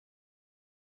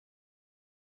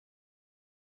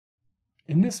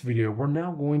In this video, we're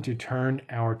now going to turn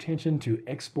our attention to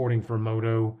exporting from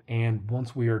Modo, and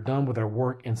once we are done with our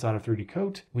work inside of 3D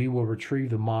Coat, we will retrieve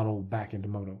the model back into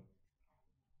Modo.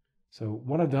 So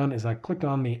what I've done is I clicked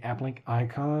on the Applink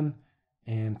icon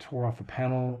and tore off a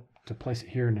panel to place it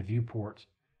here in the viewport.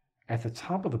 At the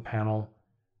top of the panel,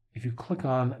 if you click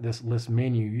on this list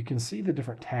menu, you can see the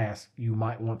different tasks you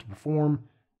might want to perform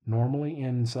normally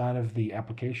inside of the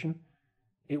application.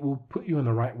 It will put you in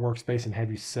the right workspace and have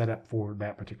you set up for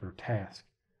that particular task.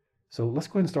 So let's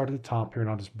go ahead and start at the top here, and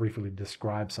I'll just briefly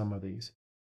describe some of these.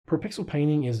 Per pixel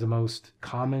painting is the most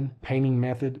common painting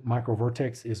method.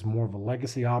 Microvertex is more of a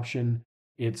legacy option.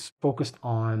 It's focused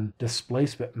on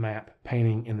displacement map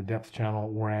painting in the depth channel,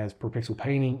 whereas per pixel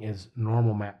painting is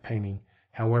normal map painting.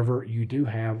 However, you do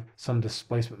have some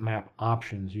displacement map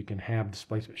options. You can have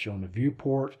displacement shown in the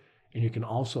viewport, and you can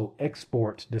also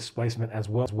export displacement as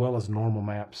well as normal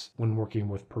maps when working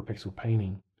with per pixel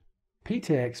painting.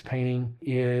 PTX painting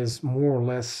is more or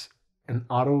less an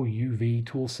auto UV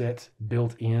toolset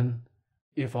built in.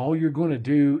 If all you're going to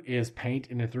do is paint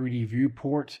in a 3D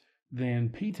viewport, then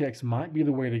PTX might be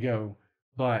the way to go.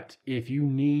 But if you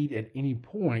need at any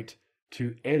point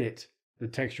to edit the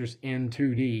textures in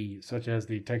 2D, such as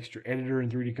the texture editor in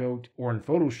 3D Coat or in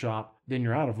Photoshop, then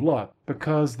you're out of luck,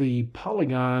 because the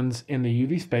polygons in the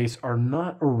UV space are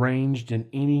not arranged in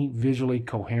any visually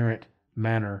coherent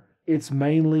manner. It's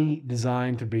mainly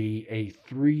designed to be a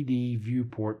 3D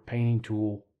viewport painting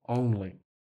tool only.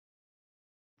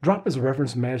 Drop as a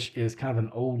reference mesh is kind of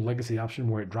an old legacy option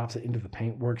where it drops it into the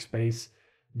paint workspace.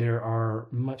 There are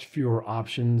much fewer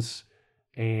options,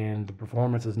 and the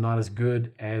performance is not as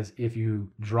good as if you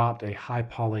dropped a high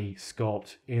poly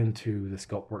sculpt into the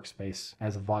sculpt workspace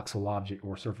as a voxel object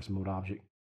or surface mode object.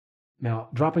 Now,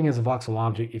 dropping as a voxel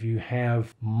object, if you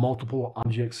have multiple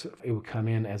objects, it will come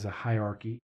in as a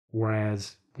hierarchy,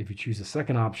 whereas if you choose the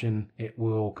second option, it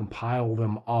will compile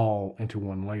them all into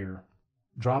one layer.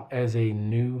 Drop as a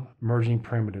new merging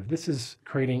primitive. This is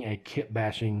creating a kit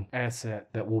bashing asset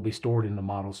that will be stored in the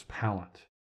model's palette.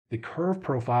 The curve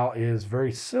profile is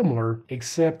very similar,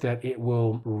 except that it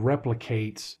will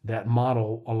replicate that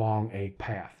model along a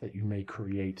path that you may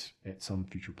create at some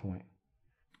future point.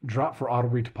 Drop for auto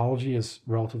retopology is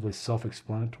relatively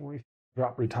self-explanatory.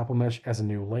 Drop retopo mesh as a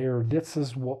new layer. This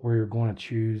is what we're going to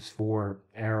choose for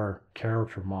our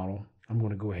character model. I'm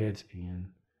going to go ahead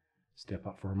and step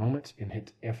up for a moment and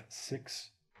hit F6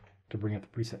 to bring up the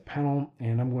preset panel,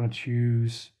 and I'm going to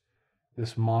choose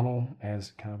this model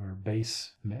as kind of our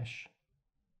base mesh.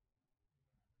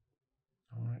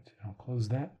 All right, I'll close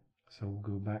that. So we'll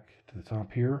go back to the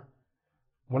top here.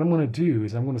 What I'm going to do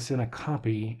is I'm going to send a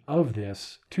copy of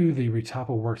this to the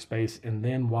Retopo workspace, and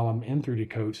then while I'm in 3D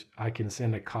Coat, I can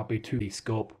send a copy to the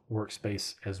Sculpt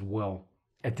workspace as well.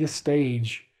 At this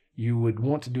stage, you would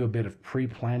want to do a bit of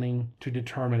pre-planning to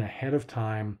determine ahead of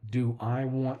time, do I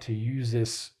want to use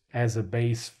this as a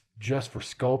base just for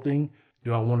sculpting?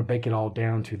 Do I want to bake it all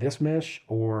down to this mesh,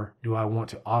 or do I want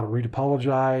to auto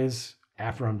retopologize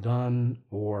after I'm done,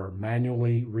 or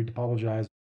manually retopologize?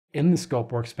 In the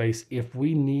Sculpt workspace, if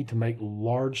we need to make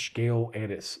large scale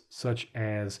edits, such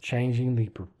as changing the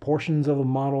proportions of a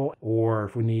model, or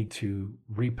if we need to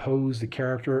repose the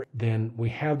character, then we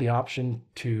have the option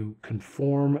to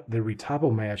conform the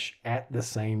retopo mesh at the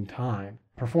same time.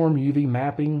 Perform UV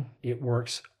mapping, it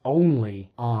works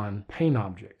only on paint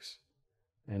objects.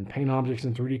 And paint objects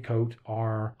in 3D Coat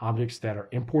are objects that are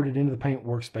imported into the paint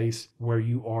workspace where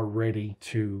you are ready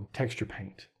to texture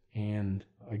paint. And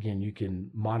again, you can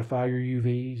modify your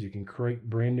UVs, you can create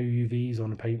brand new UVs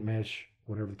on the paint mesh,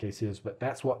 whatever the case is, but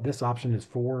that's what this option is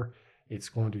for. It's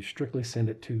going to strictly send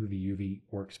it to the UV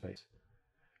workspace.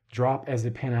 Drop as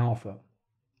a pen alpha.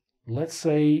 Let's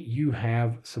say you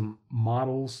have some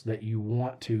models that you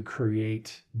want to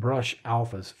create brush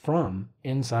alphas from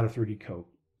inside of 3D Coat.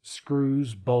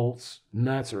 Screws, bolts,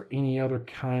 nuts, or any other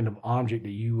kind of object that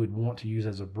you would want to use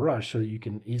as a brush so that you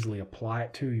can easily apply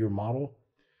it to your model.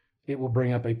 It will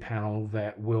bring up a panel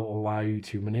that will allow you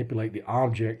to manipulate the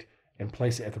object and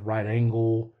place it at the right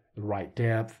angle, the right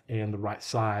depth, and the right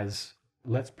size.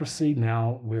 Let's proceed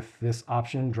now with this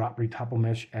option, drop retopo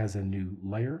mesh as a new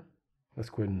layer. Let's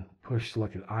go ahead and push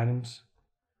selected items.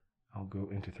 I'll go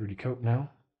into 3D Coat now.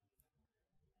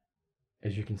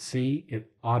 As you can see,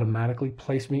 it automatically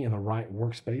placed me in the right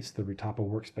workspace, the Retopo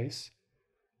workspace,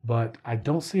 but I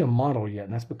don't see a model yet,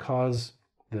 and that's because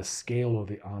the scale of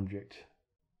the object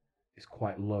is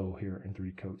quite low here in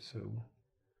 3D Coat. So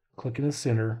click in the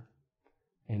center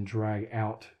and drag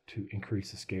out to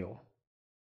increase the scale.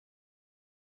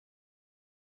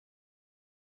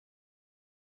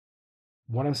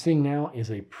 What I'm seeing now is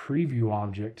a preview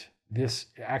object this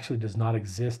actually does not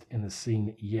exist in the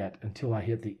scene yet until I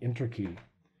hit the Enter key.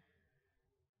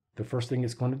 The first thing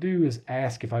it's going to do is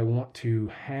ask if I want to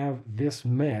have this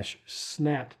mesh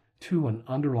snapped to an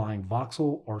underlying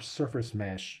voxel or surface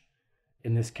mesh.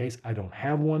 In this case, I don't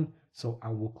have one, so I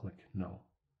will click No.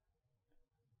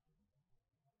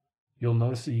 You'll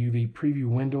notice the UV preview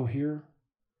window here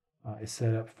is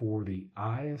set up for the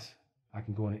eyes. I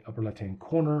can go in the upper left-hand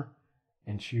corner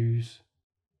and choose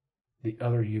the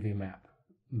other UV map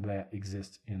that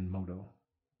exists in Modo.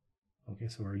 Okay,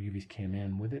 so our UVs came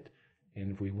in with it.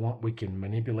 And if we want, we can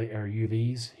manipulate our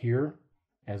UVs here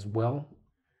as well.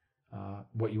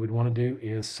 What you would want to do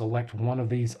is select one of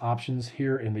these options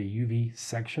here in the UV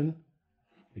section.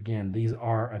 Again, these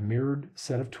are a mirrored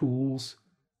set of tools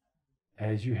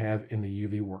as you have in the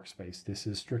UV workspace. This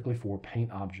is strictly for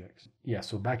paint objects. Yeah,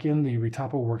 so back in the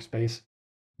Retopo workspace,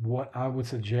 what I would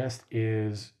suggest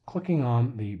is clicking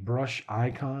on the brush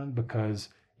icon, because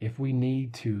if we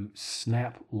need to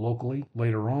snap locally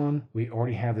later on, we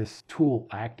already have this tool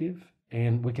active,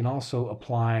 and we can also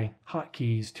apply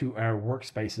hotkeys to our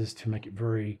workspaces to make it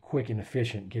very quick and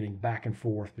efficient getting back and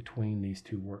forth between these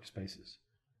two workspaces.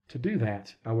 To do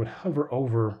that, I would hover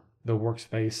over the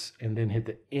workspace and then hit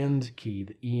the End key,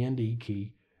 the END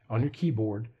key on your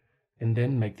keyboard, and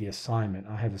then make the assignment.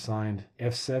 I have assigned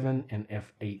F7 and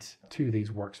F8 to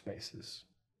these workspaces.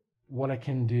 What I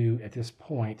can do at this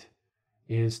point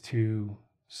is to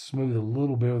smooth a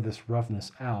little bit of this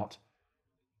roughness out.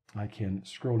 I can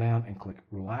scroll down and click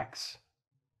Relax.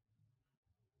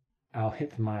 I'll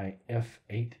hit my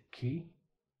F8 key.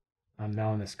 I'm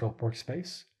now in the Scope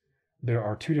workspace. There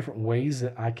are two different ways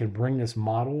that I can bring this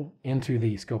model into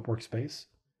the Scope workspace.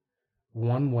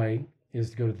 One way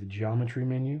is to go to the Geometry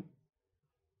menu.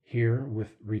 Here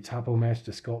with Retopo Mesh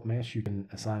to Sculpt Mesh, you can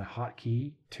assign a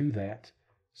hotkey to that.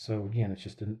 So again, it's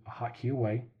just a hotkey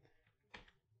away.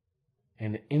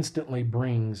 And it instantly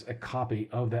brings a copy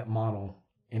of that model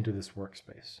into this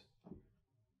workspace.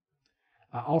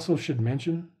 I also should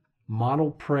mention,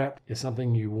 model prep is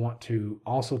something you want to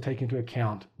also take into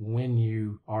account when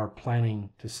you are planning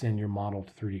to send your model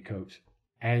to 3D Coat.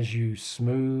 As you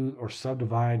smooth or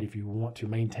subdivide, if you want to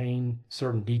maintain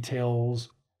certain details,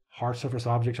 hard surface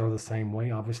objects are the same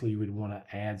way. Obviously, you would want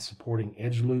to add supporting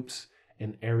edge loops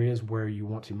in areas where you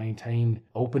want to maintain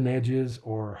open edges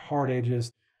or hard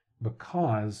edges,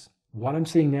 because what I'm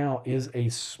seeing now is a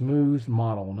smooth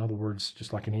model. In other words,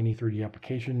 just like in any 3D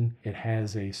application, it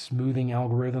has a smoothing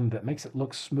algorithm that makes it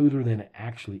look smoother than it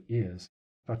actually is.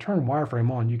 If I turn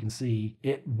wireframe on, you can see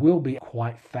it will be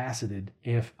quite faceted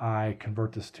if I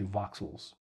convert this to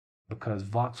voxels, because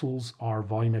voxels are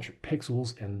volumetric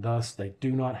pixels and thus they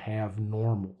do not have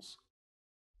normals.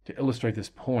 To illustrate this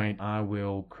point, I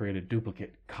will create a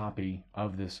duplicate copy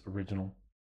of this original.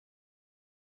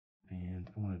 And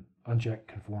I want to uncheck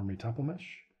Conform Retopo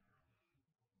Mesh.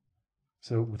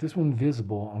 So with this one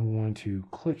visible, I'm going to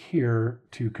click here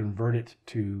to convert it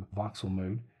to voxel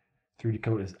mode. 3D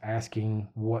Coat is asking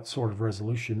what sort of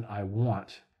resolution I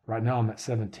want. Right now I'm at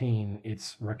 17.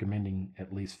 It's recommending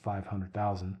at least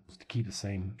 500,000 to keep the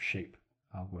same shape.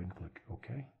 I'll go ahead and click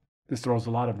OK. This throws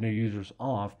a lot of new users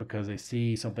off because they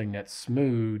see something that's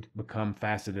smooth become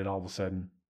faceted all of a sudden.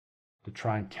 To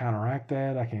try and counteract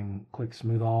that, I can click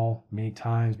Smooth All many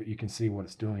times, but you can see what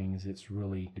it's doing is it's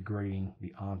really degrading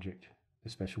the object,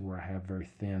 especially where I have very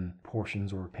thin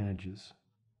portions or appendages.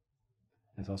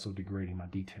 It's also degrading my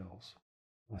details.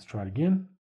 Let's try it again.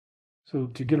 So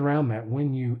to get around that,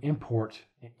 when you import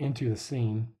into the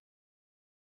scene,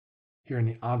 here in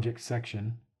the Object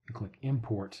section, you click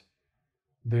Import.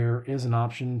 There is an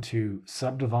option to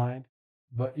subdivide,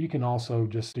 but you can also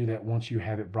just do that once you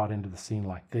have it brought into the scene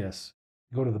like this.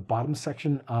 Go to the bottom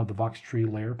section of the Vox Tree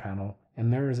layer panel,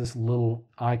 and there is this little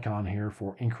icon here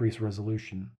for increased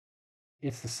resolution.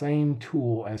 It's the same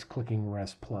tool as clicking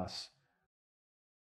Res Plus.